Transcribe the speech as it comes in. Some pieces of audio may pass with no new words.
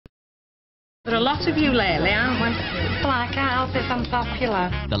There are a lot of you lately, aren't we? Well, I can't help it, I'm popular.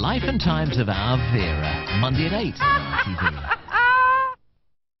 The Life and Times of our Vera, Monday at 8 on TV.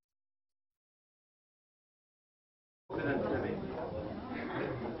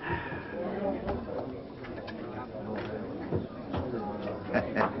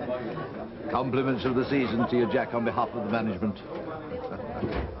 Compliments of the season to you, Jack, on behalf of the management.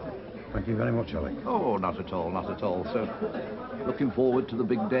 Thank you very much, Alec. Oh, not at all, not at all. So, looking forward to the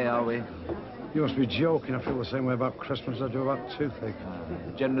big day, are we? You must be joking. I feel the same way about Christmas as I do about toothache.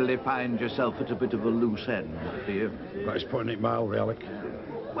 Generally find yourself at a bit of a loose end, do you? That is putting it mildly, Alec.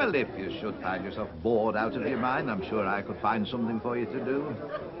 Well, if you should find yourself bored out of your mind, I'm sure I could find something for you to do.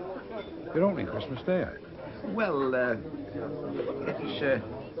 You're opening Christmas Day, eh? Well,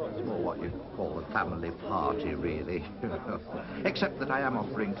 it's more what you call a family party, really. Except that I am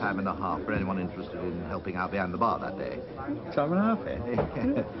offering time and a half for anyone interested in helping out behind the bar that day. Time and a half,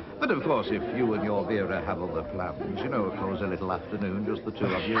 eh? But of course, if you and your Vera have other plans, you know, close a little afternoon, just the two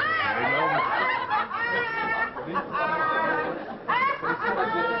of you.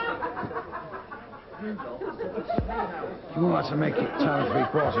 You won't have to make it time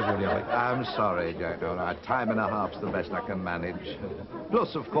 3/4, will you, Alec? I'm sorry, Jack. No, time and a half's the best I can manage.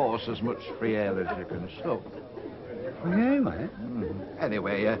 Plus, of course, as much free air as you can stoke. Yeah, mate.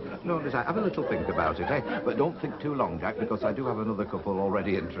 Anyway, no, listen, have a little think about it, eh? But don't think too long, Jack, because I do have another couple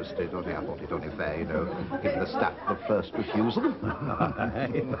already interested. Only I thought it only fair, you know, give the staff the first refusal.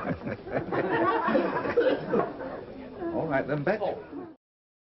 All right, then, Bet.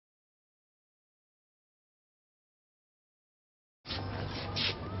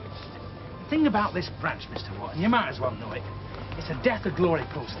 The thing about this branch, Mr. Watt, and you might as well know it, it's a death of glory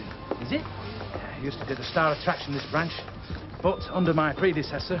posting. Is it? Yeah, I used to be the star attraction of this branch, but under my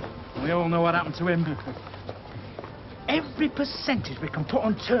predecessor, we all know what happened to him. Every percentage we can put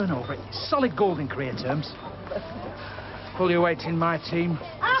on turnover is solid gold in career terms. Pull your weight in my team,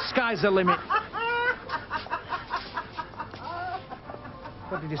 sky's the limit.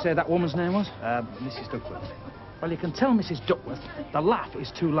 What did you say that woman's name was? Mrs. Duckworth. Well, you can tell Mrs. Duckworth the laugh is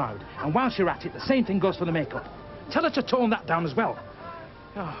too loud. And whilst you're at it, the same thing goes for the makeup. Tell her to tone that down as well.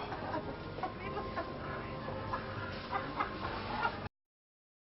 Oh.